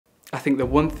I think the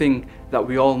one thing that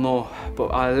we all know but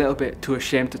are a little bit too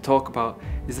ashamed to talk about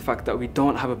is the fact that we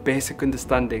don't have a basic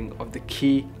understanding of the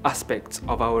key aspects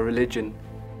of our religion.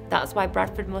 That's why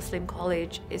Bradford Muslim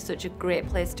College is such a great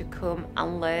place to come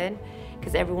and learn,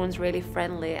 because everyone's really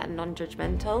friendly and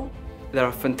non-judgmental. There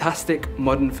are fantastic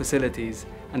modern facilities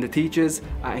and the teachers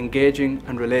are engaging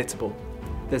and relatable.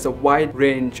 There's a wide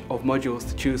range of modules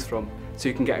to choose from, so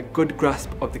you can get a good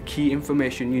grasp of the key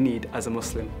information you need as a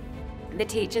Muslim. The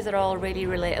teachers are all really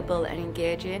relatable and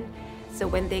engaging, so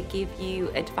when they give you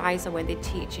advice or when they're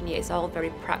teaching you, it's all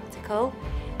very practical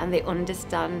and they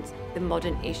understand the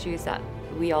modern issues that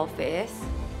we all face.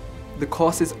 The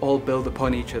courses all build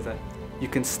upon each other. You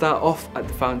can start off at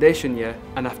the foundation year,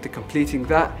 and after completing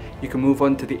that, you can move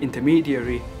on to the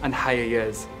intermediary and higher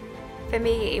years. For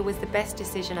me, it was the best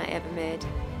decision I ever made.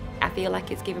 I feel like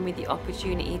it's given me the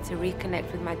opportunity to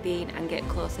reconnect with my deen and get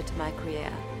closer to my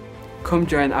Creator. Come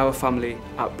join our family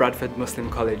at Bradford Muslim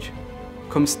College.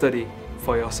 Come study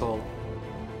for your soul.